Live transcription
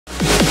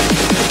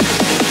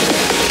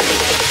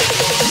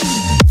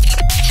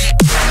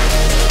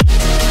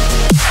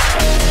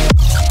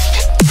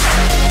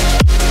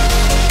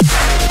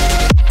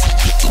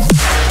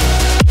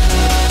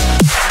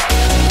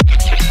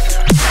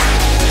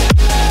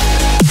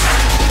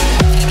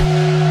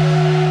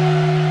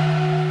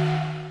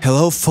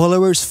Hello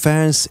followers,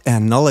 fans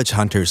and knowledge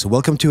hunters.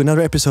 Welcome to another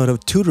episode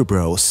of Tutor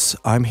Bros.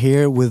 I'm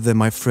here with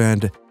my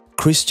friend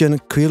Christian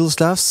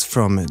Geardudez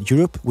from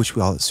Europe, which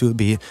we'll soon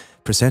be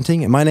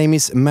presenting. My name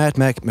is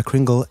Matttech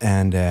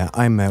and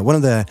I'm one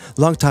of the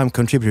long-time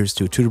contributors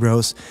to Tutor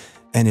Bros.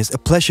 And it's a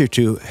pleasure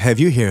to have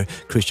you here,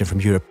 Christian,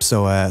 from Europe.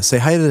 So say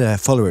hi to the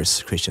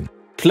followers, Christian.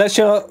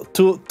 Pleasure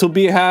to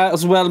be here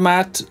as well,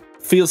 Matt.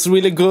 Feels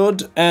really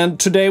good, and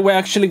today we're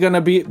actually gonna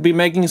be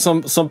making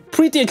some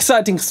pretty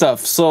exciting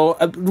stuff, so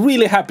I'm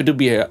really happy to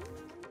be here.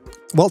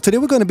 Well, today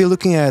we're going to be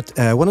looking at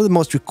one of the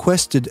most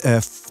requested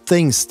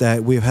things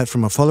that we've had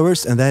from our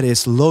followers, and that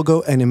is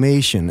logo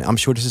animation. I'm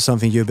sure this is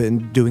something you've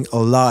been doing a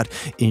lot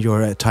in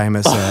your time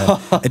as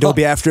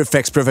Adobe After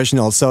Effects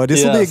professional, so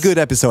this will be a good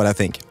episode, I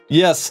think.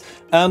 Yes,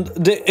 and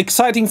the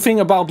exciting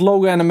thing about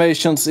logo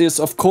animations is,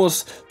 of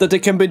course, that they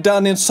can be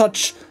done in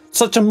such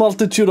a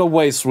multitude of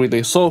ways,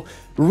 really. So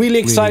really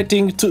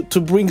exciting to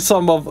bring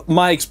some of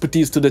my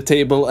expertise to the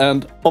table,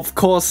 and of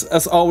course,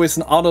 as always,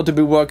 an honor to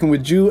be working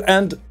with you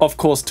and of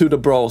course Tutor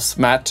Bros,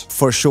 Matt.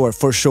 For sure.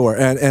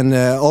 And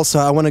also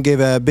I want to give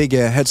a big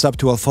heads up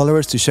to all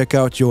followers to check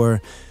out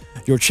your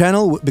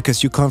channel,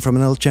 because you come from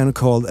another channel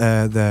called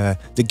the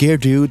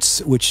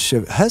Geardudez, which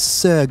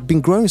has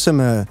been growing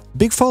some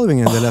big following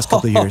in the last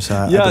couple of years,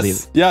 I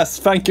believe. Yes,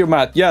 thank you,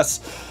 Matt.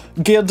 Yes.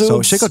 Geardudez,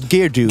 so check out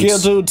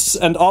Geardudez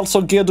and also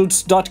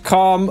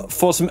Geardudez.com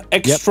for some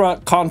extra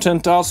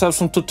content. I also have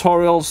some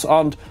tutorials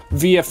on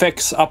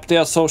VFX up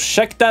there, so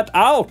check that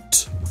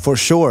out. For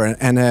sure.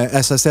 And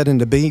as I said in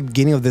the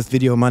beginning of this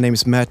video, my name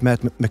is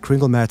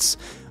Matttech,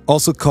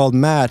 also called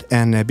Matt,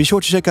 and be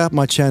sure to check out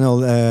my channel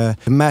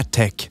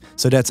Matttech.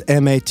 So that's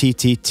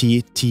Matttech,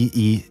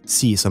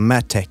 so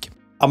Matttech.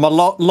 I'm a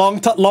long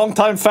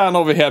time fan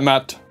over here,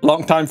 Matt.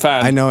 Long time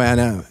fan. I know,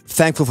 and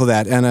thankful for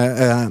that. And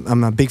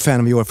I'm a big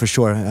fan of yours for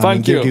sure.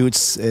 Thank you.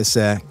 Geardudez is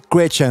a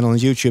great channel on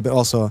YouTube, but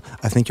also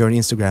I think you're on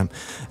Instagram.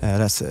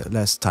 That's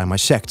last time I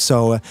checked.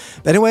 So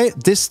anyway,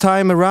 this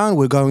time around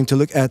we're going to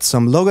look at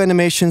some logo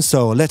animation.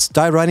 So let's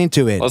dive right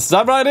into it. Let's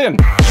dive right in.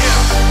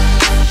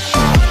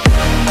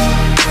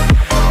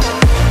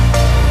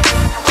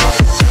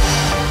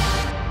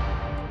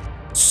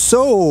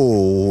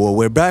 So,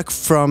 we're back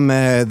from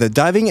the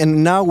diving,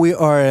 and now we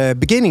are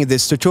beginning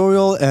this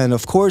tutorial. And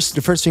of course,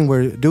 the first thing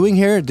we're doing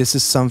here, this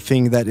is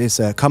something that is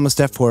a common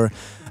step for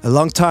a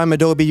long time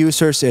Adobe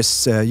users,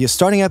 is you're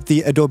starting up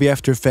the Adobe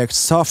After Effects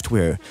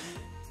software.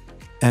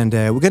 And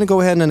we're going to go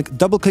ahead and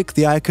double click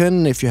the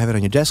icon. If you have it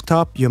on your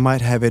desktop, you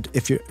might have it,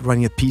 if you're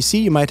running a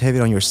PC, you might have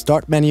it on your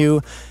start menu.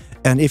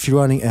 And if you're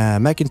running a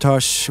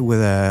Macintosh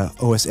with a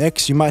OS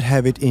X, you might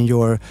have it in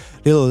your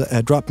little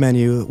drop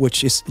menu,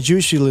 which is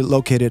usually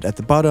located at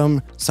the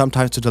bottom,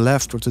 sometimes to the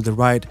left or to the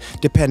right,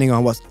 depending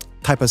on what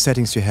type of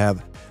settings you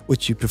have,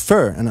 which you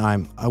prefer. And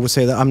I would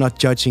say that I'm not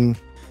judging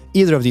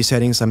either of these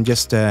settings. I'm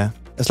just,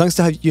 as long as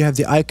you have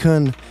the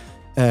icon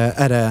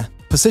at a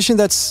position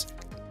that's,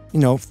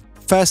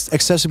 fast,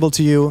 accessible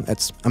to you,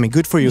 that's,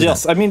 good for you.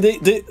 Yes,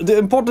 the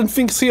important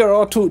things here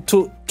are to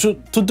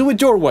do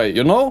it your way,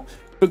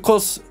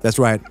 Because that's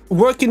right.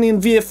 Working in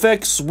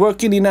VFX,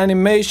 working in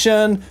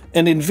animation,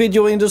 and in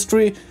video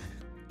industry,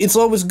 it's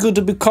always good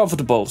to be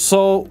comfortable.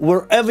 So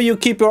wherever you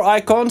keep your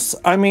icons,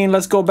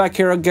 let's go back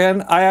here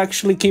again. I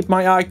actually keep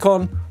my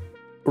icon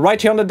right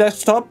here on the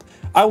desktop.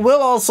 I will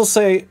also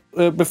say,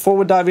 before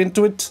we dive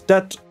into it,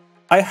 that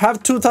I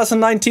have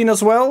 2019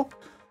 as well.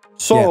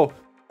 So,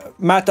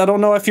 Matt, I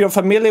don't know if you're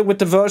familiar with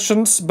the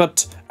versions,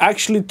 but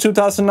actually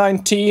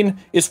 2019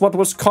 is what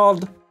was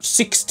called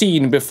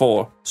 16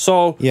 before.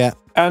 So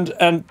and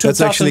that's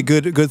actually a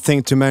good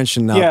thing to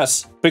mention now.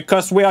 Yes,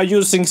 because we are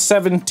using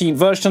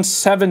version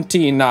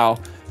 17 now.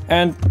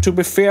 And to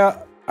be fair,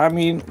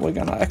 we're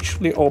gonna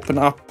actually open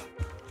up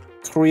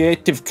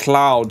Creative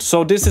Cloud.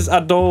 So this is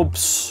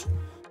Adobe's.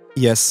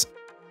 Yes.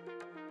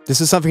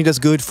 This is something that's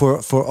good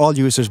for all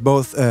users,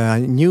 both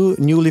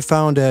newly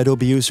found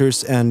Adobe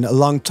users and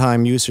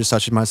long-time users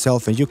such as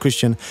myself and you,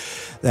 Christian.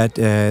 That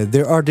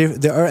there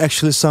are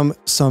actually some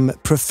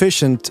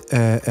proficient,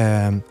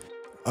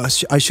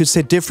 I should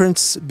say,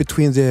 difference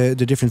between the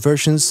different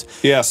versions.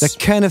 Yes. That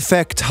can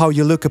affect how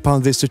you look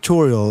upon this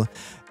tutorial.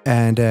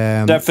 And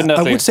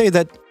definitely,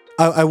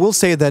 I will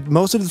say that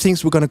most of the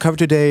things we're going to cover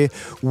today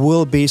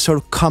will be sort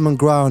of common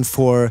ground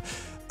for,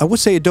 I would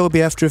say,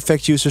 Adobe After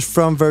Effects users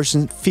from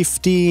version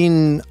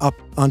 15 up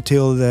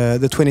until the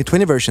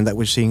 2020 version that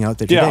we're seeing out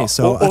there today.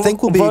 So I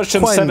think we'll be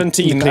version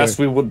 17, as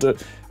we would.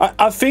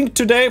 I think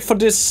today, for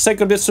this sake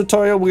of this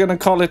tutorial, we're going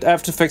to call it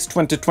After Effects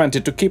 2020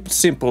 to keep it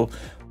simple.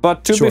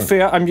 But to be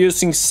fair, I'm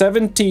using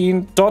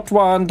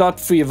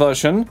 17.1.3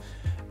 version,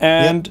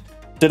 and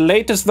the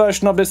latest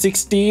version of the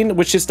 16,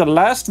 which is the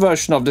last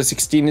version of the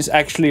 16, is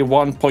actually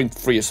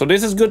 1.3. So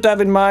this is good to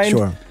have in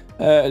mind.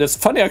 That's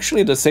funny,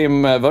 actually, the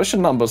same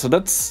version number. So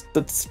that's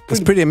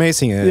pretty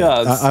amazing.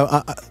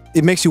 Yeah,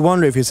 it makes you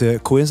wonder if it's a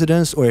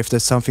coincidence or if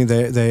there's something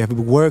they have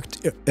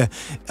worked.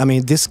 I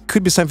mean, this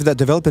could be something that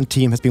development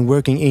team has been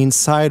working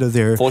inside of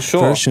their for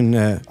sure. version.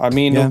 I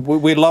mean, yeah.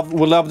 we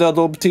love the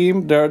Adobe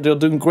team. They're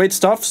doing great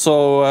stuff.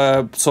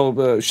 So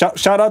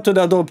shout out to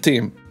the Adobe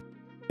team.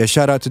 Yeah,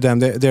 shout out to them.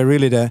 They're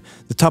really the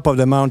top of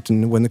the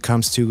mountain when it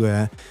comes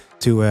to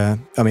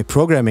I mean,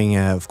 programming,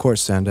 of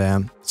course.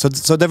 And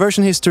so the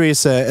version history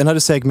is another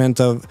segment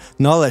of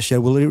knowledge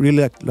that we'll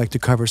really like to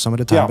cover some of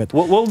the time. Yeah, but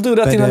we'll do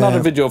that in another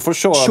video for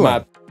sure,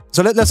 Matt.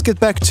 So let's get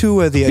back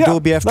to the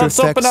Adobe After Effects.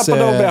 Let's open up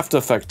Adobe After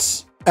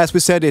Effects. As we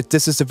said,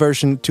 this is the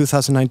version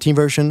 2019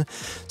 version.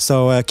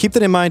 So keep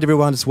that in mind,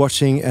 everyone that's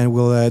watching, and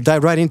we'll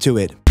dive right into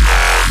it.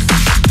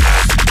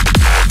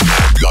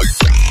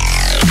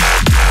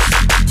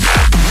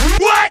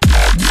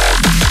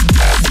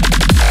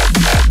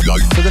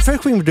 So the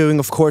first thing we're doing,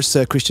 of course,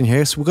 Christian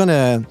here, is we're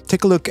gonna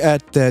take a look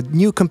at the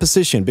new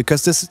composition,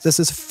 because this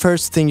is the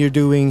first thing you're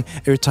doing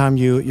every time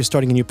you're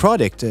starting a new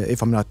project,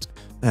 if I'm not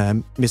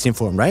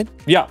misinformed, right?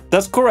 Yeah,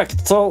 that's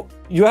correct. So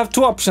you have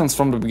two options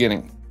from the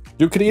beginning.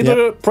 You could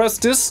either press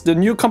the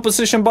new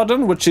composition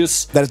button, which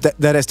is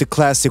that is the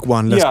classic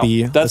one.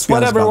 That's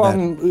what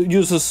everyone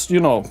uses, you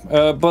know.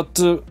 But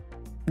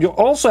you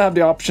also have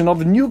the option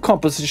of new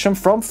composition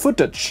from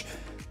footage,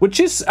 which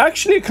is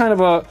actually kind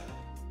of a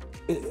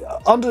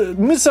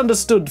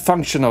misunderstood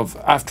function of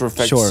After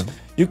Effects. Sure.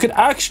 You could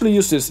actually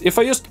use this. If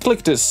I just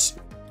click this,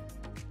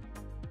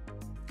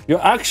 you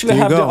actually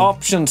have the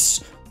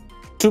options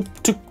to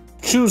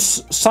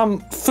choose some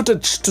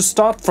footage to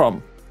start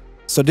from.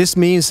 So this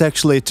means,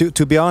 actually,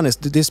 to be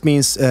honest, this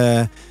means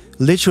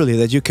literally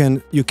that you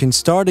can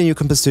start a new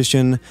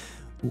composition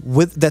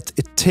with that.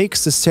 It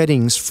takes the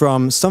settings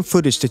from some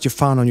footage that you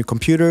found on your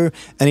computer,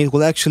 and it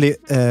will actually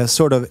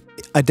sort of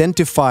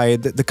identify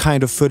the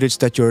kind of footage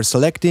that you're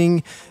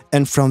selecting,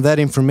 and from that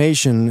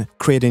information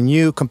create a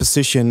new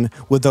composition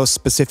with those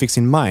specifics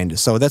in mind.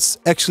 So that's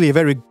actually a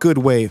very good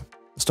way of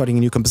starting a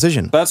new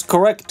composition. That's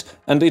correct,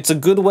 and it's a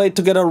good way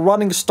to get a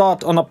running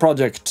start on a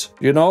project.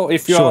 You know,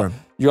 if you're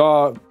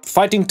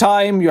fighting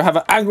time, you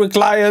have angry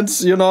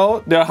clients, you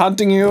know, they're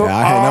hunting you. Yeah,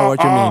 I know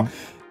what you mean.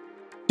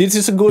 This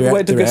is a good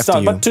way to get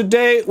started. But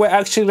today we're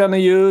actually going to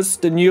use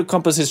the new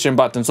composition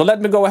button. So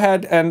let me go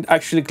ahead and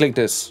actually click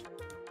this.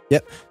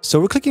 Yep. So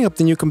we're clicking up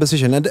the new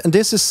composition, and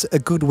this is a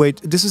good way.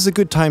 This is a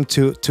good time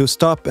to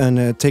stop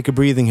and take a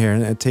breathing here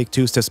and take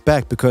 2 steps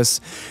back,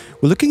 because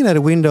we're looking at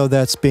a window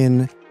that's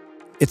been.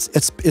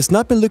 It's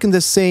not been looking the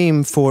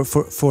same for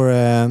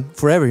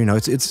forever, you know.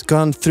 It's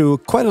gone through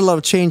quite a lot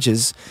of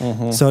changes.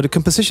 So the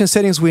composition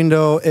settings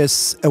window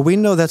is a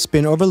window that's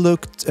been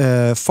overlooked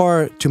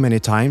far too many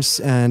times,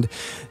 and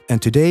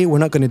today we're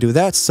not going to do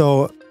that.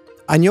 So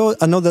I know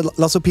that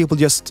lots of people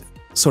just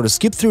sort of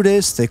skip through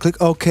this. They click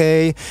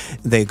OK,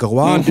 they go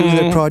on doing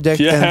their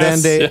project, and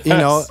then they, you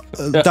know,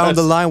 down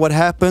the line, what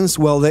happens?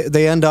 Well,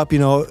 they end up, you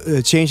know,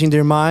 changing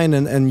their mind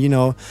and you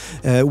know,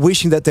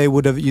 wishing that they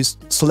would have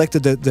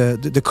selected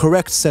the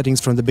correct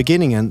settings from the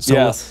beginning. And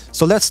so,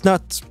 so let's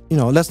not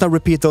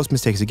repeat those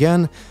mistakes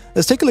again.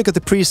 Let's take a look at the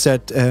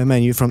preset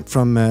menu from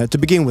to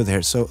begin with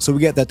here. So we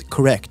get that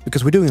correct,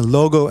 because we're doing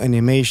logo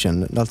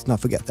animation. Let's not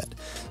forget that.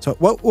 So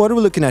what are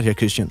we looking at here,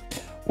 Christian?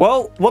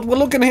 Well, what we're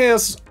looking here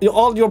is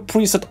all your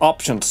preset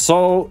options.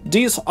 So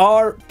these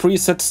are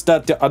presets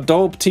that the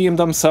Adobe team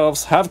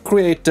themselves have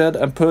created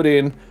and put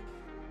in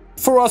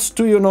for us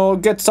to, you know,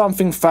 get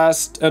something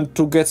fast and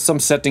to get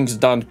some settings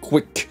done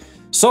quick.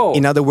 So,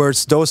 in other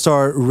words, those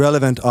are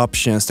relevant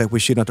options that we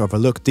should not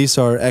overlook. These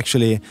are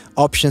actually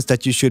options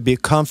that you should be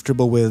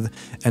comfortable with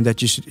and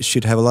that you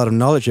should have a lot of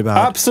knowledge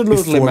about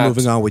before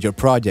moving on with your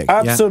project.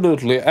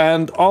 Absolutely. Yeah?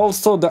 And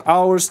also the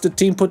hours the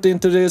team put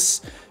into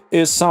this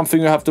is something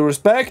you have to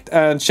respect,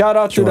 and shout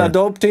out to the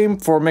Adobe team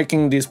for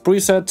making these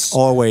presets.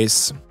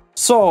 Always.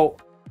 So,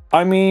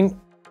 I mean,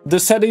 the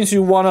settings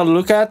you want to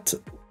look at,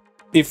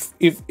 if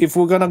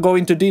we're gonna go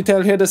into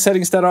detail here, the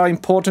settings that are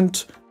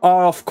important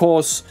are, of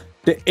course,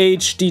 the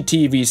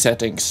HDTV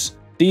settings.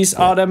 These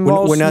are the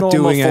most We're not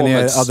doing formats. any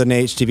other than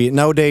HTV.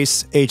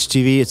 Nowadays,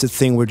 HTV is the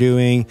thing we're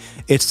doing.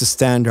 It's the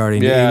standard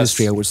in the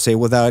industry, I would say,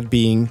 without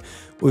the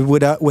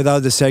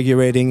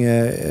segregating.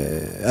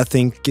 I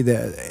think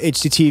the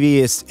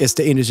HDTV is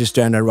the industry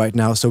standard right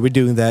now. So we're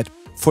doing that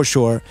for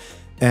sure.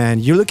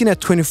 And you're looking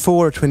at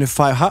 24 or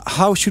 25.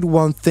 How should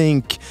one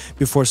think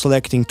before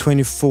selecting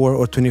 24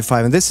 or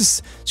 25? And this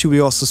is, should we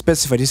also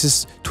specify, this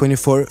is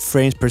 24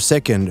 frames per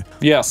second.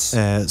 Yes.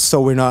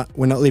 So we're not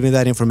leaving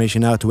that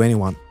information out to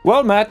anyone.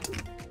 Well, Matt,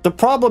 the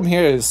problem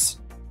here is,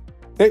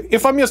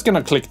 if I'm just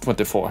gonna click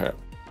 24 here,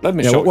 let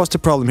me show you. What's the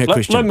problem here,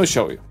 Christian? Let me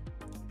show you.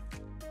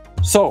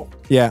 So.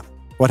 Yeah,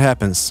 what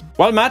happens?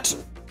 Well, Matt,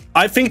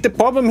 I think the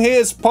problem here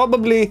is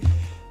probably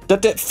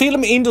that the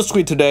film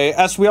industry today,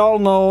 as we all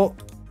know,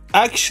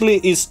 actually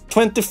is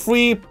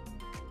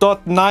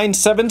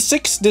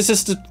 23.976. This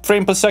is the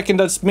frame per second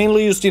that's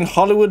mainly used in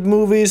Hollywood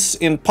movies,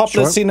 in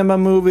popular cinema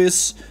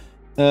movies,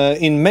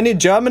 in many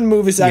German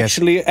movies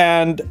actually,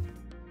 and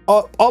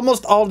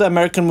almost all the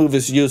American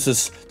movies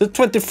uses the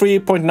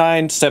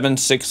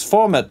 23.976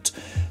 format.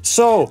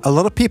 So a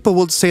lot of people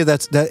would say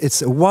that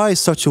it's why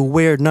such a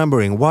weird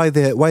numbering, why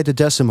the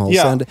decimals,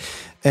 Yeah.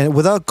 and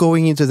without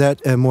going into that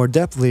more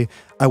depthly,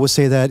 I would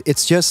say that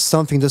it's just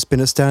something that's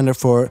been a standard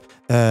for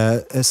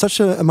such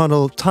an amount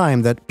of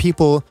time that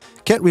people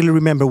can't really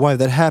remember why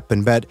that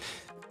happened. But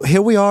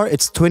here we are,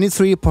 it's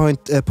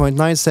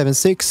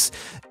 23.976.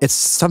 It's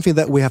something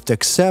that we have to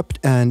accept,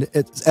 and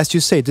as you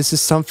say, this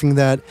is something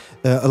that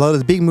a lot of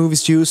the big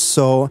movies use.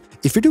 So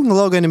if you're doing a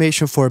logo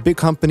animation for a big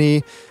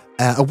company,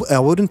 I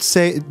wouldn't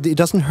say it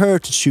doesn't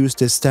hurt to choose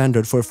this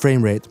standard for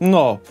frame rate.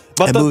 No,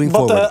 but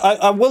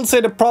I will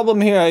say the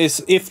problem here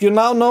is if you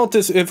now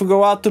notice, if we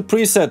go out to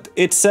preset,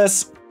 it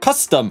says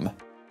custom.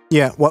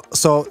 Yeah, well,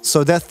 so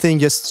that thing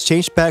just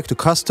changed back to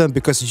custom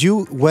because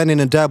you went in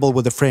and dabbled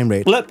with the frame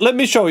rate. Let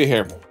me show you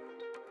here.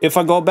 If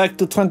I go back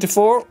to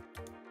 24,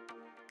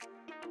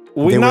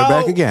 we're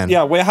back again.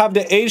 Yeah, we have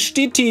the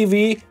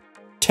HDTV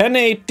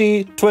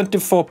 1080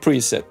 24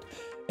 preset.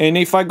 And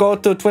if I go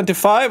to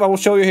 25, I will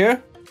show you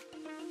here.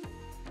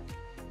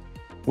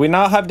 We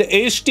now have the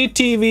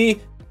HDTV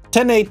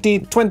 1080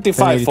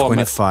 25 format.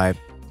 25.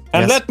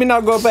 And yes. let me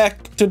now go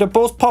back to the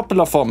most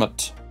popular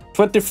format,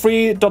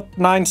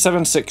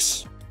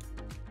 23.976.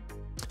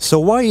 So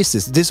why is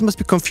this? This must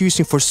be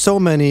confusing for so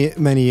many,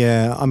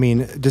 I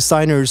mean,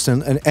 designers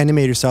and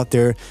animators out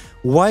there.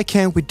 Why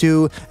can't we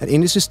do an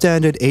industry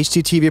standard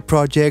HDTV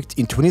project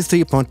in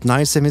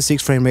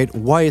 23.976 frame rate?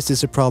 Why is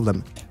this a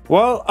problem?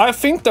 Well, I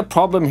think the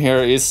problem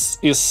here is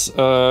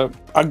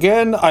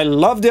again, I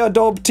love the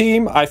Adobe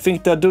team. I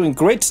think they're doing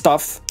great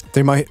stuff.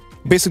 They're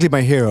basically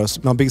my heroes,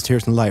 my biggest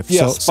heroes in life.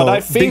 Yes, so but I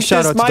think big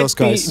shout this out to those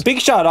guys. Big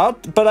shout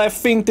out, but I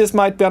think this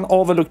might be an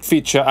overlooked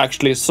feature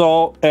actually.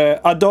 So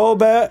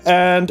Adobe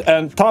and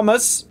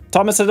Thomas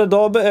at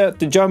Adobe,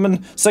 the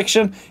German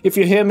section, if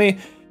you hear me,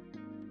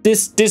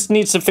 this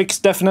needs a fix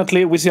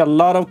definitely. We see a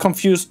lot of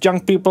confused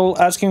young people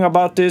asking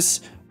about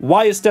this.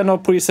 Why is there no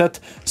preset?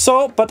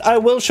 So, but I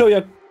will show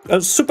you a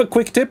super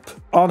quick tip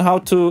on how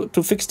to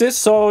fix this.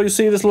 So you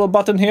see this little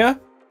button here?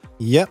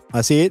 Yep,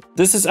 I see it.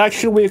 This is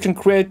actually where you can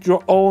create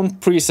your own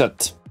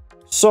preset.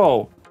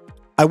 So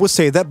I would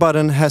say that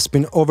button has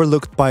been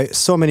overlooked by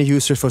so many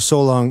users for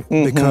so long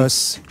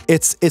because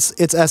it's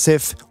as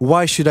if,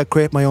 why should I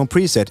create my own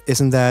preset?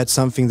 Isn't that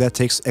something that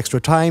takes extra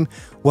time?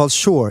 Well,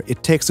 sure,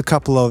 it takes a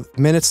couple of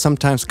minutes,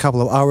 sometimes a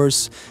couple of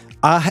hours.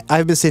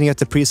 I've been sitting at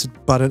the preset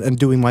button and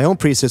doing my own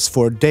presets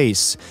for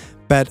days.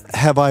 But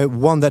have I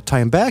won that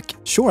time back?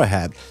 Sure I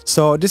have.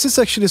 So this is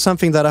actually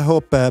something that I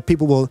hope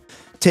people will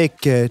take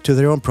to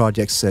their own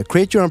projects.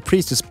 Create your own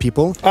presets,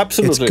 people.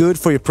 Absolutely. It's good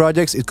for your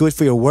projects. It's good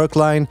for your work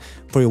line,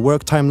 for your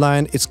work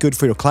timeline. It's good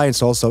for your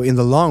clients also in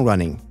the long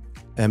running.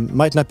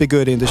 Might not be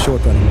good in the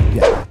short running.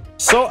 Yeah.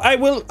 So I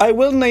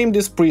will name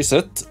this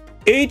preset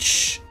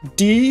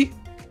HDTV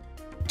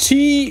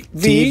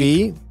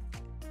TV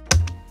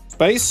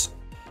space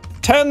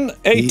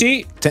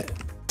 1080.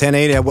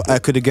 1080, I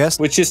could have guessed.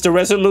 Which is the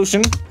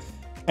resolution.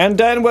 And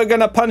then we're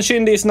gonna punch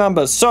in these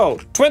numbers. So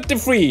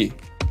 23,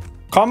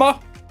 comma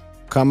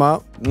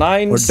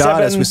 9 or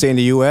dot, as we say in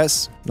the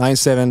US,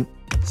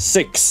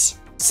 976.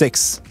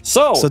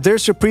 So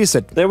there's your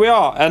preset. There we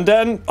are. And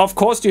then of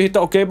course you hit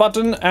the OK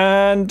button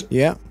and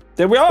yeah,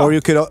 there we are. Or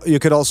you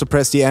could also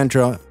press the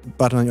enter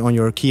button on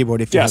your keyboard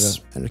if you have an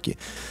enter key.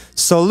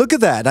 So look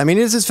at that. I mean,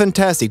 this is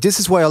fantastic. This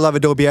is why I love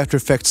Adobe After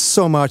Effects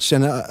so much.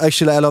 And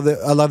actually, I love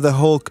the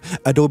whole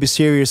Adobe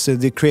series,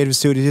 the Creative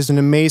Studio. It's an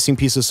amazing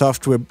piece of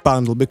software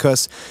bundle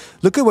because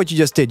look at what you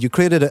just did. You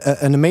created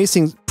an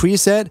amazing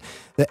preset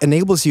that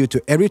enables you to,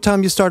 every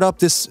time you start up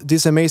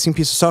this amazing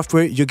piece of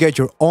software, you get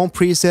your own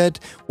preset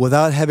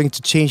without having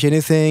to change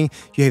anything.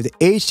 You have the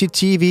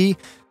HDTV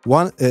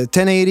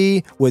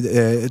 1080 with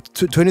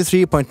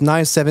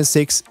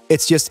 23.976.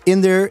 It's just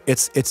in there.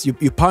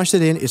 You punch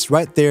it in. It's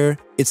right there.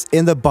 It's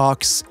in the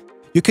box.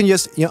 You can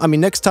just, I mean,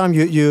 next time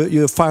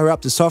you fire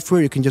up the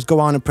software, you can just go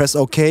on and press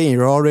OK, and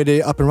you're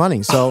already up and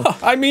running. So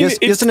I mean,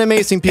 it's an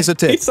amazing piece of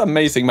tech. It's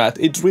amazing, Matt.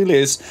 It really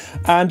is.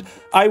 And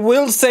I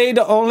will say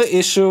the only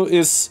issue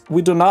is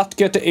we do not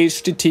get the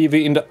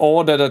HDTV in the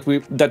order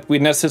that we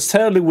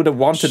necessarily would have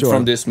wanted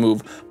from this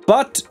move,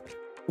 but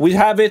we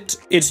have it,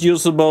 it's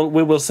usable,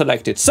 we will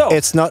select it. So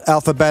it's not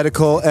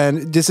alphabetical,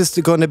 and this is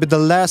going to be the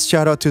last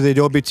shout out to the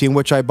Adobe team,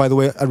 which by the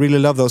way, I really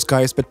love those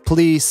guys, but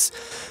please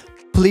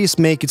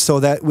make it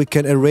so that we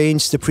can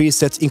arrange the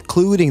presets,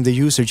 including the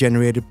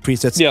user-generated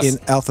presets, in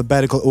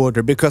alphabetical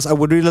order, because I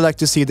would really like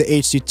to see the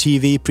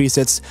HDTV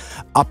presets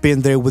up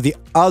in there with the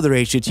other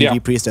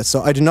HDTV presets.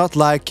 So I do not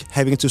like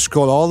having to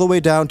scroll all the way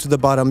down to the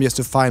bottom just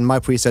to find my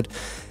preset.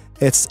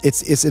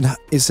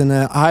 It's in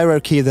a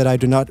hierarchy that I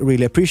do not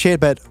really appreciate,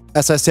 but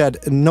as I said,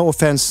 no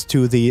offense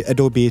to the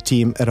Adobe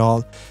team at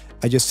all.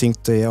 I just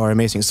think they are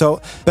amazing.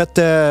 So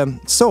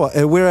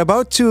we're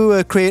about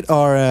to create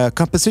our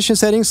composition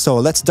settings, so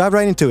let's dive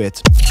right into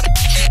it.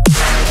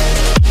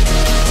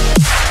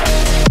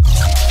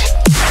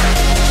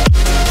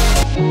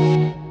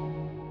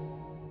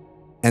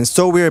 And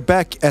so we're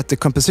back at the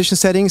composition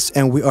settings,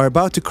 and we are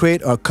about to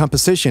create our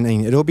composition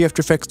in Adobe After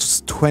Effects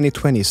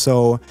 2020.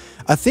 So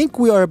I think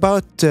we are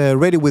about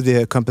ready with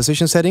the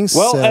composition settings.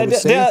 Well,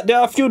 there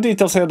are a few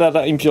details here that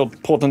are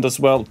important as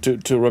well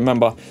to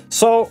remember.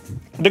 So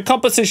the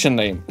composition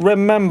name,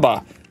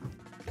 remember,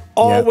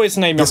 always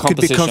name your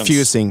compositions. This could be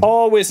confusing.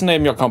 Always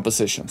name your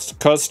compositions,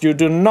 because you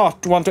do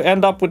not want to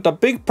end up with a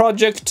big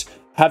project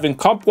having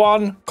comp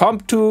 1,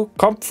 comp 2,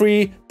 comp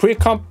 3,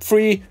 pre-comp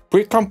 3,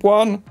 pre-comp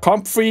 1,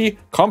 comp 3,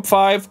 comp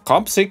 5,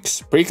 comp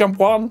 6, pre-comp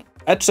 1,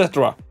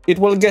 etc. It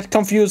will get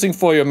confusing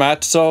for you,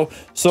 Matt.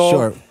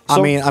 Sure.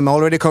 I mean, I'm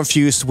already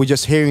confused with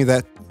just hearing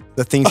that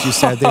the things you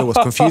said there was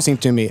confusing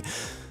to me.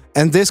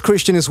 And this,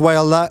 Christian, is why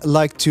I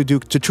like to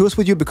choose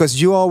with you,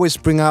 because you always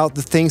bring out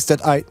the things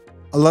that a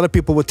lot of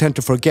people would tend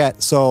to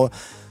forget. So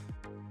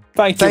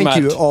thank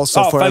you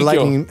also for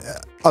enlightening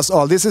us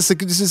all. This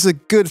is a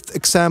good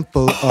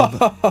example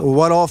of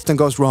what often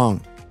goes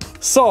wrong.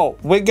 So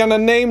we're gonna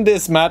name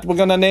this, Matt. We're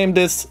gonna name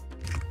this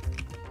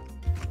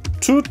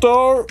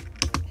Tutor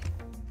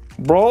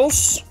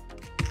Bros.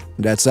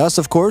 That's us,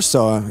 of course.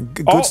 So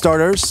good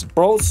starters.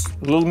 Bros,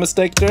 a little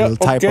mistake there. A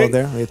little typo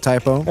there. A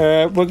typo.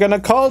 We're gonna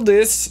call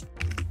this.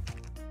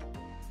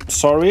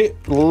 Sorry,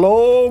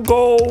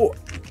 logo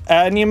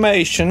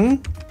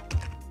animation,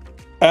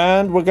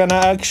 and we're gonna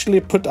actually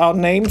put our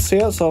names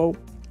here. So,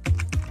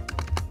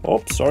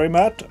 oops, sorry,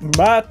 Matt,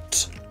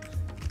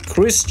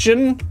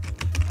 Christian.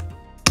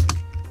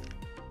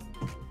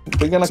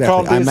 We're gonna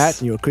call this. I'm Matt,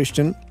 and you're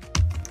Christian.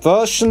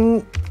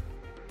 Version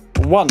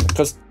 1,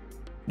 because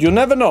you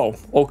never know.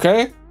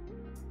 Okay.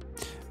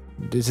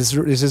 This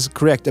is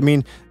correct. I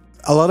mean,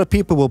 a lot of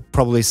people will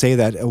probably say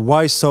that.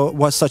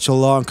 What's such a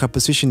long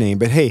composition name?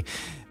 But hey.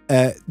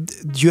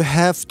 You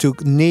have to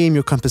name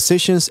your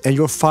compositions and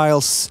your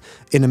files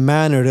in a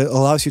manner that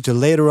allows you to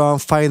later on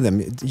find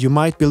them. You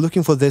might be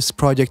looking for this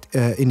project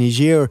in a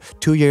year,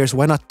 2 years,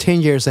 why not 10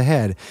 years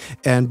ahead?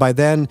 And by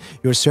then,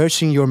 you're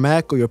searching your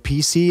Mac or your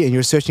PC, and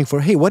you're searching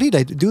for, hey, what did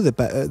I do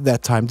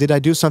that time? Did I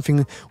do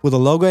something with a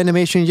logo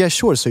animation? Yeah,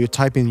 sure. So you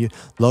type in your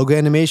logo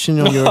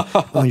animation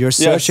on your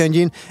search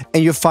engine,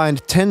 and you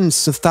find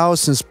tens of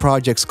thousands of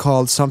projects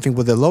called something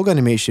with a logo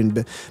animation.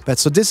 But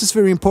so this is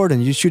very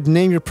important. You should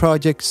name your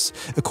projects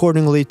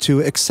accordingly to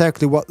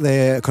exactly what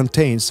they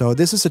contain. So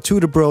this is a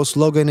Tutor Bros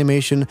logo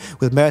animation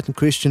with Matt and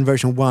Christian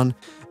version 1.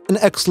 An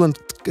excellent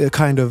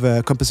kind of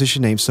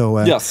composition name.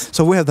 So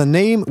so we have the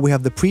name, we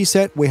have the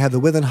preset, we have the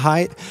width and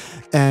height,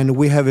 and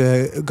we have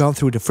gone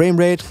through the frame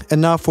rate. And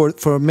now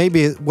for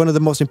maybe one of the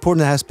most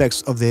important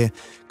aspects of the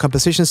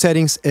composition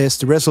settings is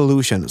the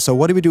resolution. So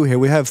what do we do here?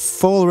 We have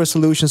full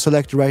resolution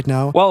selected right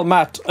now. Well,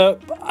 Matt,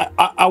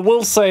 I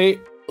will say,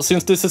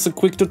 since this is a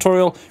quick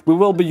tutorial, we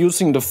will be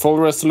using the full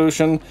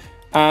resolution,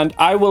 and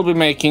I will be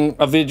making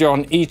a video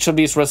on each of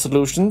these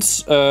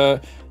resolutions.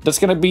 That's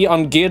gonna be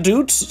on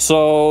Geardudez,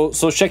 so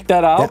check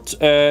that out.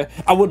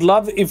 I would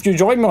love if you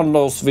join me on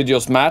those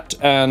videos, Matt,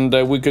 and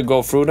we could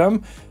go through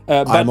them.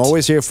 I'm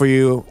always here for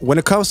you. When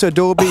it comes to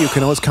Adobe, you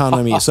can always count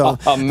on me. So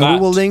and we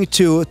will link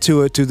to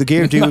the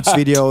Geardudez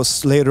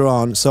videos later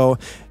on. So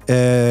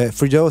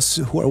for those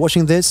who are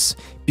watching this,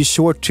 be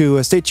sure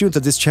to stay tuned to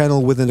this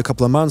channel within a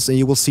couple of months, and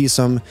you will see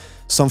some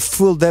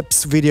full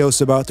depth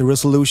videos about the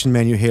resolution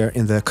menu here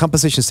in the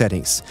composition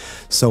settings.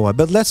 So,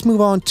 but let's move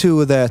on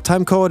to the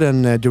time code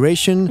and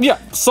duration. Yeah.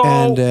 So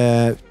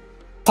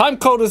time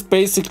code is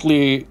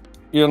basically,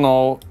 you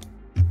know,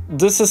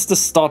 this is the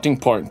starting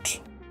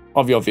point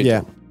of your video.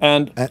 Yeah.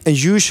 And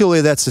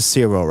usually that's a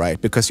 0, right?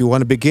 Because you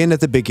want to begin at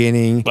the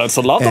beginning. That's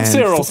a lot of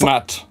zeros,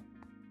 Matt.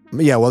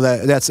 Yeah, well,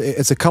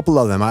 it's a couple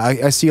of them.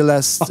 I see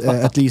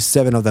at least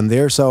 7 of them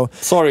there. So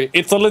sorry,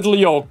 it's a little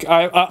joke.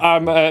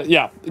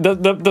 Yeah,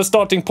 the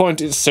starting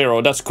point is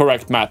 0. That's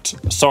correct, Matt.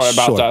 Sorry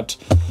about that.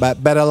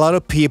 But a lot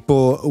of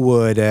people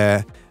would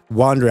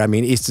wonder. I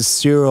mean, is the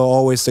 0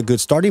 always a good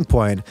starting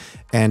point?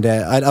 And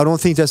I don't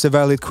think that's a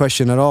valid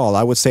question at all.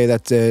 I would say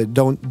that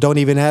don't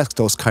even ask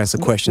those kinds of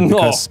questions. No,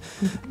 because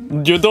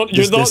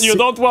you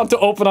don't want to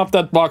open up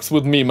that box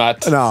with me,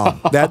 Matt. No,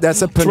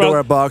 that's a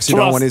Pandora box you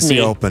don't want to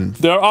see open.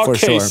 There are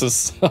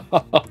cases. Sure.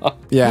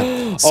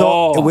 Yeah.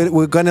 So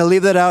we're gonna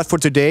leave that out for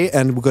today,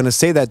 and we're gonna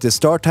say that the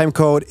start time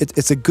code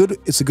it's a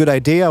good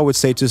idea. I would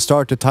say to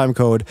start the time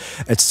code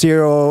at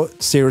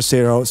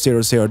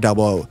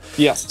 0000000.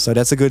 Yes. So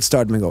that's a good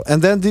starting code.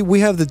 And then we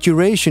have the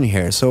duration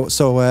here. So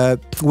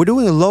we're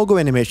doing a logo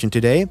animation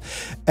today,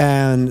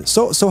 and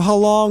so how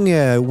long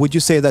would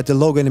you say that the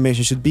logo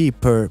animation should be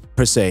per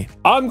se?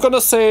 I'm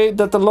gonna say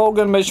that the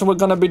logo animation we're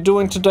gonna be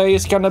doing today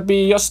is gonna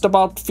be just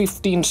about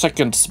 15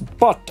 seconds.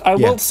 But I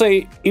will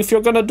say, if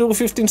you're gonna do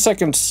 15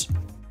 seconds,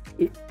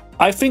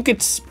 I think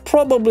it's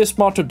probably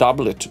smart to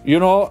double it. You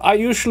know, I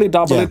usually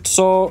double it,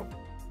 so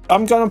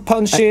I'm gonna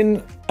punch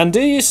in, and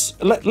this,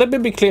 let me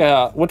be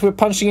clear, what we're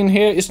punching in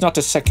here is not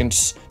the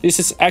seconds. This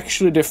is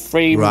actually the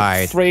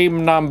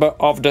frame number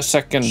of the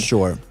second.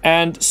 Sure.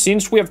 And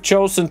since we have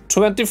chosen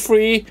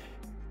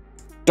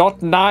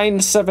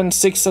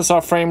 23.976 as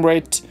our frame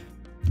rate,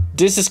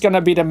 this is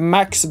gonna be the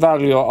max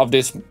value of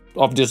this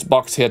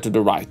box here to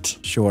the right.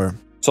 Sure.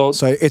 So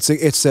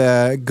it's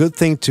a good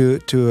thing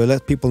to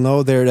let people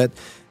know there that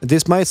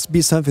this might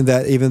be something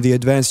that even the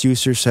advanced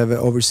users have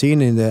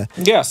overseen in the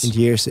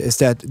years. Is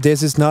that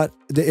this is not,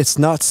 it's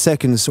not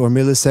seconds or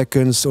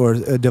milliseconds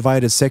or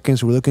divided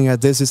seconds we're looking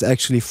at. This is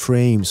actually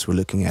frames we're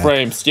looking at.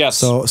 Frames, yes.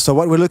 So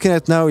what we're looking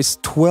at now is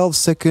 12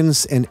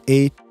 seconds and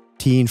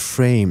 18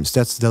 frames.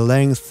 That's the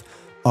length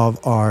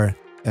of our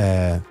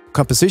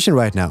composition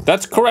right now.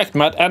 That's correct,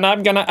 Matt. And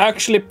I'm gonna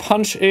actually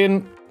punch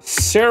in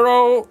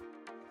 0,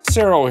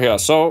 0 here.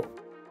 So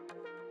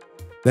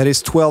that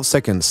is 12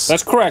 seconds.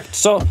 That's correct.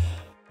 So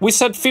we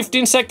said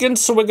 15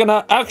 seconds, so we're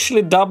gonna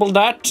actually double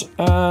that.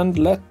 And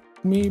let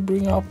me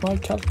bring out my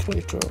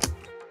calculator.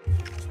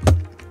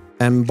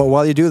 But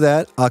while you do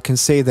that, I can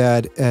say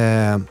that,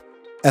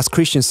 as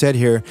Christian said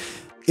here,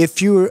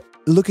 if you're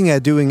looking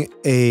at doing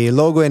a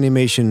logo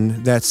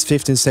animation that's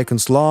 15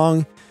 seconds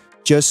long,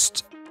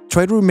 just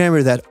try to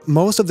remember that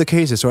most of the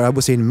cases, or I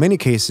would say in many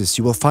cases,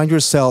 you will find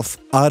yourself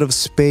out of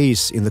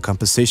space in the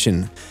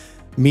composition,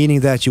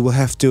 meaning that you will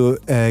have to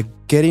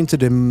get into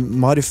the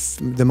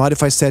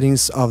modify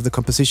settings of the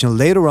composition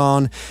later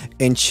on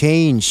and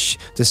change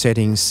the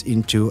settings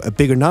into a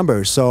bigger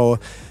number. So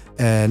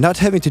not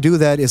having to do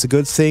that is a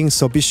good thing.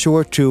 So be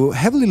sure to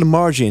have a little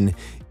margin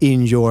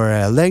in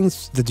your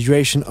length, the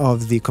duration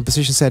of the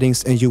composition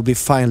settings, and you'll be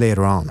fine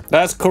later on.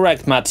 That's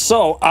correct, Matt.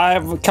 So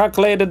I've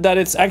calculated that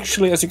it's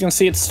actually, as you can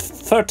see, it's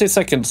 30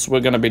 seconds we're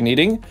gonna be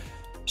needing.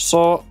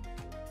 So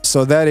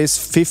that is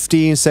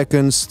 15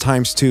 seconds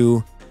times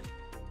 2.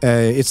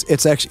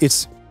 It's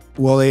actually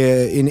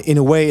in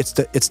a way it's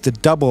the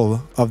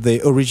double of the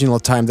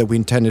original time that we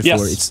intended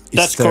for. It's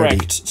that's 30.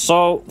 correct.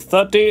 So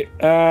 30,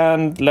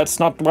 and let's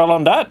not dwell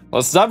on that.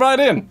 Let's dive right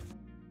in.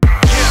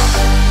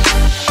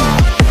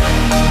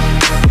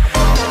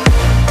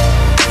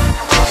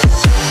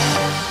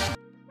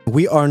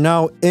 We are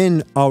now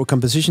in our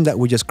composition that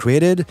we just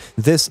created.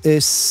 This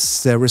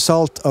is the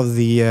result of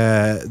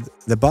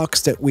the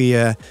box that we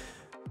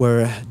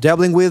were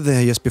dabbling with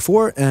just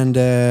before, and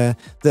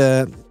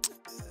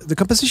the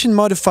composition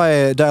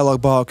modify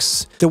dialog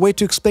box. The way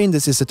to explain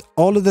this is that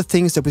all of the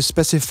things that we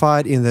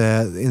specified in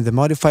the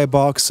modify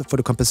box for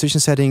the composition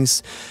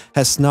settings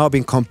has now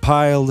been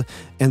compiled,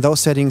 and those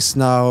settings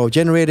now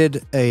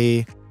generated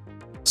a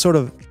sort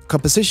of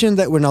composition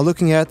that we're now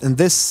looking at. And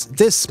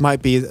this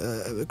might be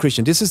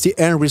Christian, this is the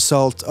end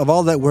result of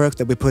all that work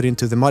that we put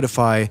into the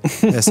modify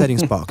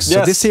settings box. Yes.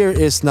 So this here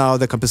is now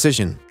the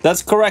composition.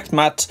 That's correct,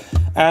 Matt.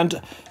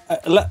 And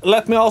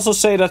let me also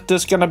say that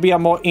there's gonna be a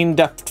more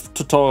in-depth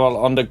tutorial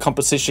on the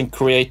composition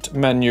create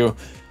menu.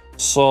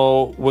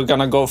 So we're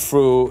gonna go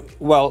through,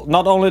 well,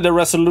 not only the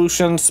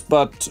resolutions,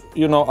 but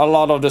you know, a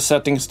lot of the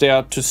settings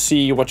there to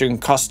see what you can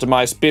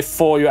customize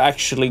before you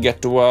actually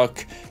get to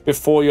work,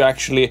 before you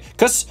actually,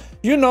 because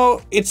you know,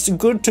 it's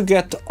good to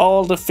get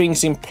all the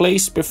things in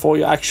place before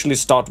you actually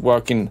start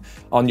working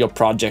on your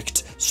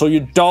project, so you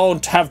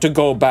don't have to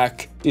go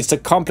back. It's a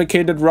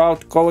complicated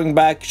route going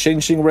back,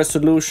 changing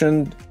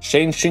resolution,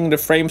 changing the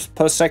frames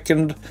per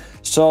second.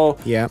 So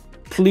yeah,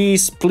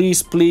 please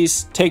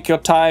take your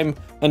time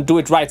and do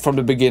it right from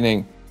the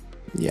beginning.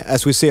 Yeah,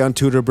 as we say on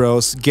Tutor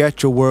Bros,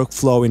 get your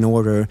workflow in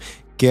order,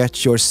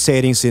 get your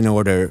settings in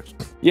order.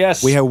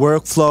 Yes. We have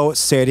workflow,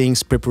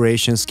 settings,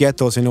 preparations, get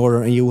those in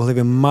order, and you will have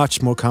a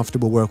much more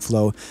comfortable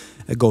workflow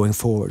going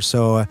forward.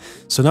 So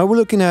now we're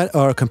looking at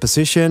our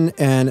composition,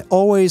 and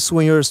always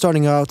when you're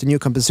starting out a new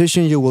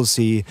composition, you will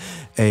see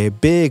a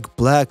big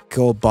black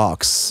gold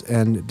box.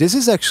 And this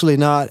is actually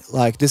not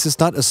like, this is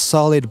not a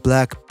solid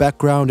black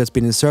background that's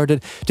been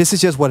inserted. This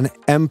is just what an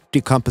empty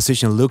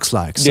composition looks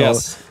like. So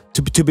yes.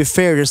 To be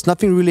fair, there's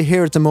nothing really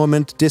here at the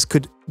moment. This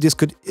could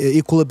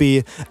equally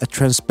be a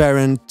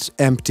transparent,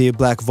 empty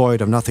black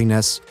void of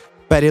nothingness.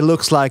 But it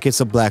looks like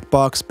it's a black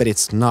box, but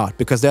it's not,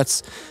 because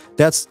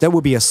that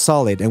would be a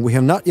solid, and we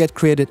have not yet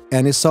created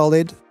any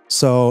solid.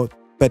 So,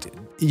 but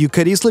you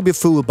could easily be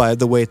fooled by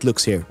the way it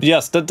looks here.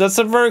 Yes, that's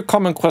a very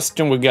common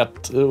question we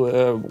get.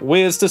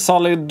 Where's the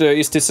solid?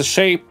 Is this a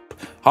shape?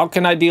 How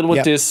can I deal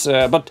with this?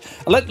 But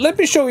let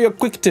me show you a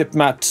quick tip,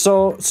 Matt.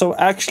 So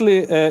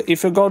actually,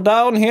 if you go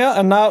down here,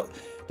 and now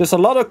there's a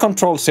lot of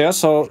controls here,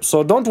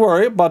 so don't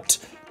worry, but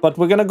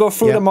we're gonna go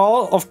through them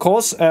all, of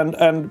course,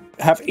 and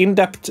have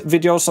in-depth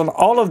videos on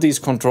all of these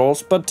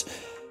controls. But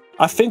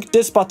I think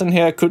this button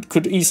here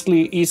could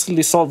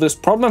easily solve this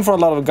problem for a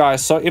lot of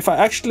guys. So if I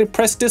actually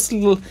press this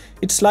little,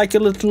 it's like a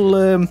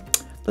little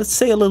let's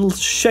say a little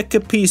checker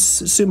piece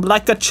symbol,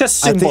 like a chess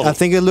symbol. I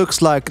think it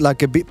looks like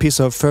a piece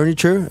of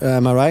furniture.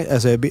 Am I right?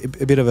 As a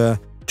bit of a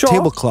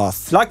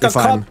tablecloth, like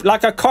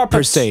a carpet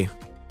per se.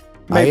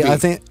 I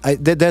think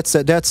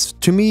that's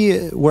to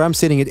me where I'm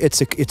sitting.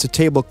 It's a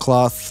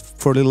tablecloth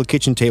for a little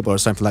kitchen table or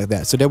something like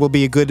that. So that will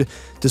be a good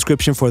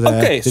description for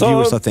the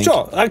viewers, I think.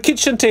 Sure, a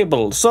kitchen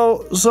table.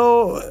 So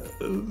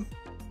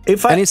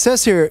if I, and it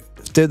says here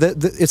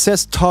it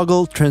says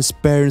toggle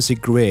transparency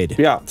grid.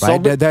 Yeah,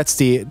 right.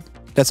 So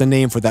that's a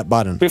name for that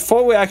button.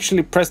 Before we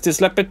actually press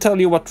this, let me tell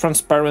you what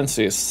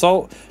transparency is.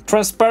 So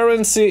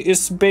transparency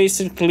is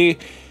basically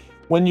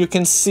when you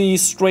can see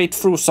straight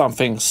through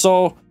something.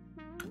 So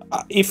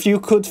if you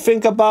could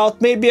think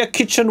about maybe a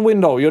kitchen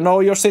window. You know,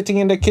 you're sitting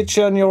in the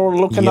kitchen, you're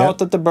looking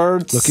out at the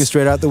birds. Looking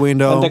straight out the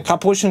window. And the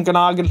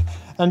Kapuschengnagel,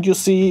 and you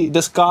see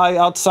the sky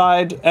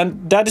outside.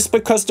 And that is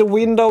because the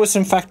window is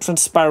in fact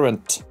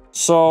transparent.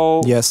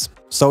 So... Yes.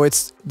 So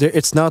it's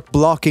not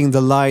blocking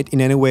the light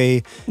in any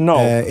way. No.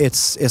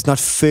 It's not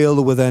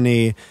filled with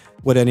any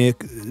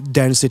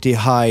density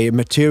high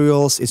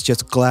materials. It's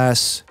just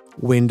glass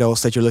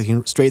windows that you're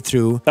looking straight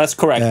through. That's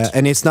correct.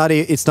 And it's not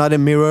a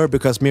mirror,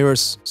 because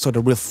mirrors sort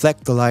of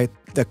reflect the light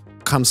that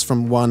comes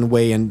from one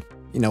way and,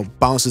 you know,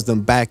 bounces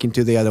them back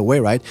into the other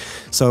way, right?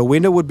 So a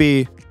window would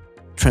be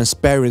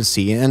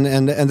transparency,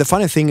 and the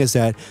funny thing is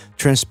that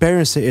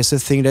transparency is a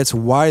thing that's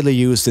widely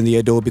used in the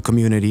Adobe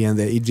community and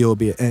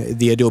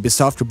the Adobe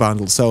software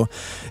bundle. So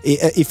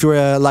if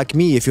you're like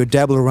me, if you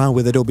dabble around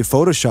with Adobe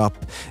Photoshop,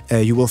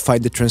 you will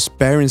find that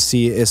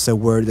transparency is a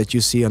word that you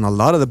see on a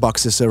lot of the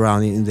boxes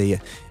around in the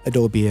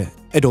Adobe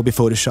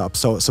Photoshop.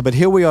 So but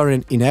here we are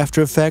in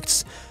After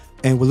Effects,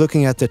 and we're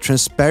looking at the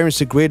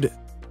transparency grid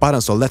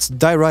button. So let's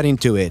dive right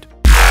into it.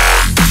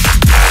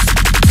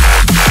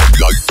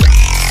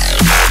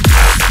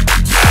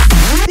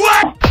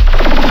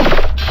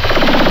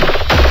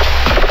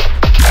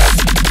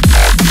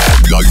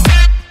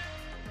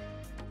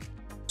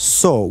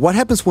 So, what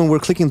happens when we're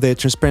clicking the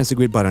transparency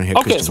grid button here?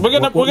 Okay, Christian? so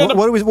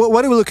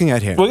what are we looking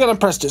at here? We're gonna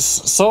press this.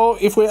 So,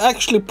 if we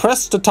actually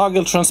press the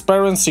toggle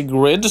transparency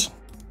grid.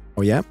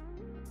 Oh yeah.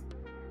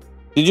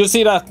 Did you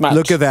see that, Matt?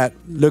 Look at that!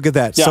 Look at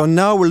that! Yeah. So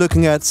now we're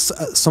looking at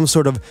some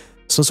sort of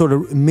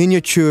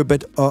miniature,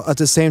 but at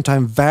the same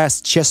time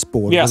vast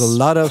chessboard with a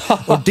lot of.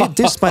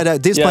 This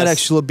might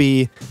actually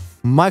be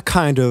my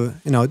kind of,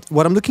 you know,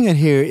 what I'm looking at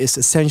here is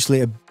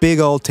essentially a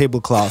big old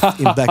tablecloth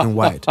in black and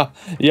white.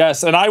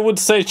 Yes, and I would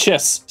say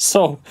chess.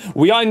 So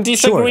we are in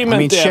disagreement. Sure. I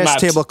mean, chess, Matt.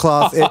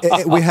 tablecloth.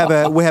 We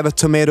have a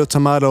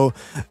tomato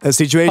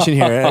situation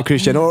here,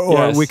 Christian. Or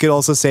yes. We could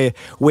also say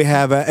we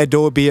have a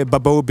Adobe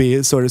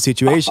Babobi sort of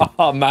situation.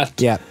 Matt.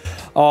 Yeah.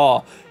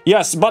 Oh.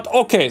 Yes, but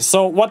okay,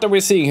 so what are we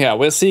seeing here?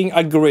 We're seeing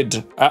a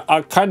grid,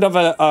 a kind of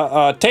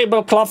a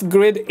tablecloth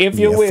grid, if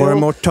you will. For a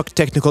more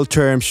technical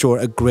term, sure,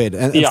 a grid.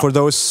 And for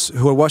those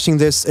who are watching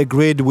this, a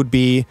grid would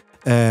be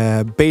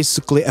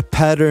basically a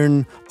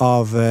pattern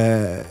of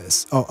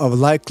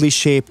likely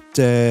shaped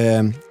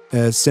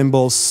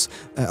symbols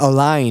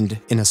aligned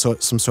in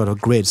some sort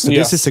of grid. So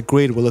this is a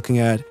grid we're looking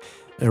at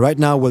right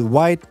now with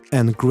white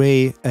and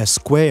gray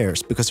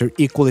squares, because they're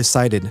equally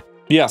sided.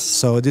 Yes.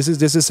 So this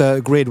is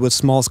a grid with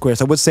small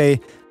squares. I would say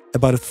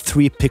about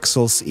 3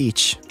 pixels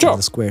each. Sure.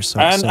 The squares.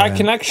 And I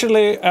can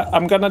actually,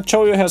 I'm gonna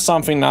show you here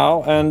something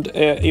now. And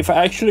if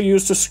I actually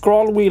use the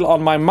scroll wheel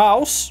on my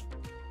mouse,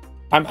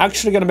 I'm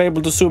actually gonna be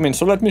able to zoom in.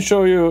 So let me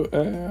show you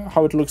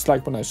how it looks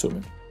like when I zoom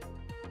in. Do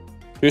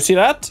you see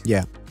that?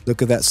 Yeah.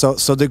 Look at that. So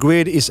the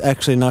grid is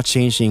actually not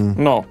changing.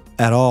 No.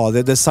 At all.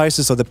 The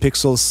sizes of the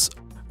pixels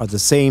are the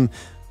same,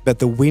 but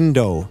the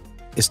window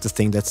is the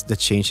thing that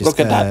changes. Look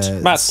at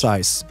that, Matt.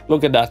 Size.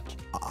 Look at that.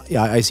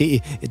 Yeah, I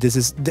see.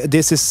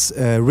 This is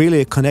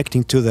really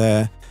connecting to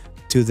the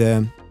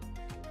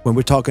when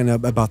we're talking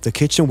about the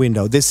kitchen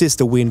window. This is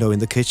the window in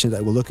the kitchen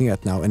that we're looking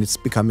at now, and it's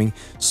becoming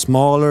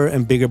smaller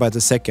and bigger by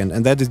the second.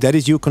 And that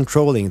is you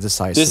controlling the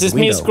size. This is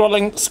me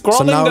scrolling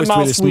so now the it's mouse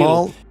really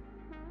small, wheel.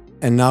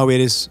 And now it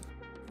is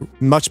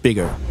much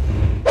bigger.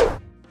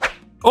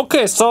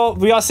 Okay, so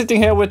we are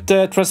sitting here with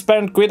the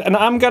transparent grid, and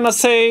I'm gonna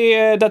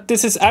say that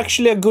this is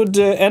actually a good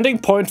ending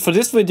point for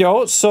this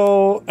video.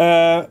 So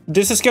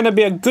this is gonna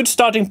be a good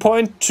starting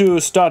point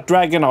to start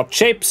dragging our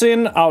shapes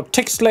in, our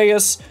text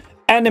layers,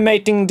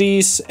 animating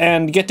these,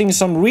 and getting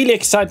some really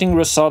exciting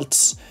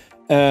results.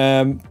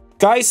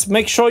 Guys,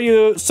 make sure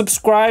you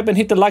subscribe and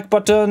hit the like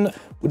button.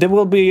 There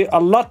will be a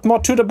lot more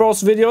Tutor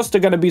Bros videos. There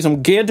are going to be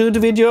some Geardudez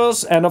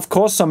videos, and of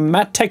course some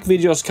Matttech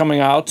videos coming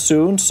out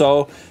soon.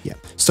 So yeah.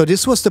 So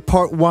this was the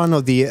part 1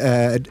 of the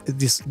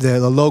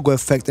logo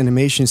effect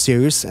animation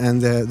series,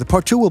 and the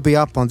part 2 will be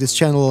up on this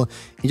channel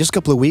in just a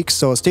couple of weeks.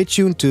 So stay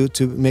tuned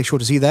to make sure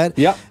to see that.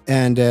 Yeah.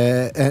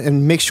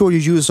 And make sure you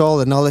use all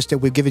the knowledge that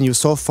we've given you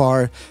so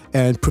far,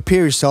 and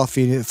prepare yourself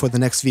for the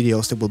next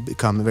videos that will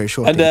become very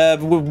shortly.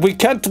 And we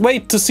can't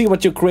wait to see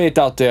what you create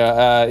out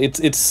there.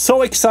 It's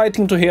so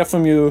exciting to hear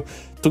from you,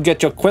 to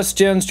get your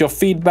questions, your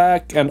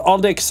feedback, and all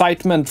the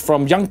excitement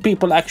from young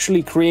people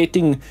actually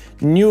creating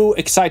new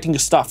exciting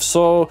stuff.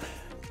 So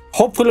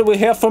hopefully we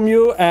hear from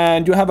you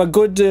and you have a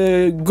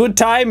good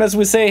time, as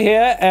we say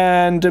here.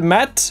 And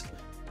Matt,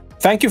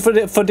 thank you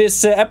for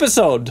this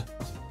episode.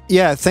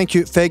 Yeah, thank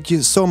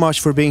you so much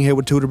for being here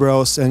with Tutor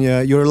Bros, and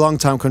you're a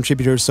long-time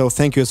contributor, so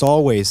thank you as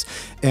always.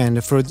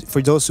 And for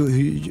those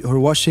who are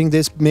watching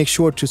this, make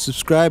sure to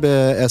subscribe,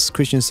 as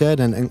Christian said,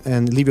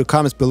 and leave your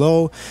comments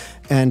below.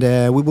 And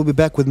we will be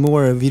back with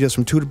more videos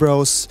from Tutor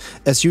Bros.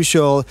 As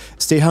usual,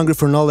 stay hungry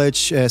for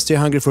knowledge, stay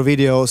hungry for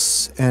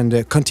videos,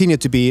 and continue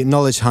to be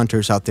knowledge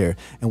hunters out there.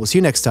 And we'll see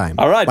you next time.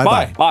 All right,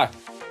 bye.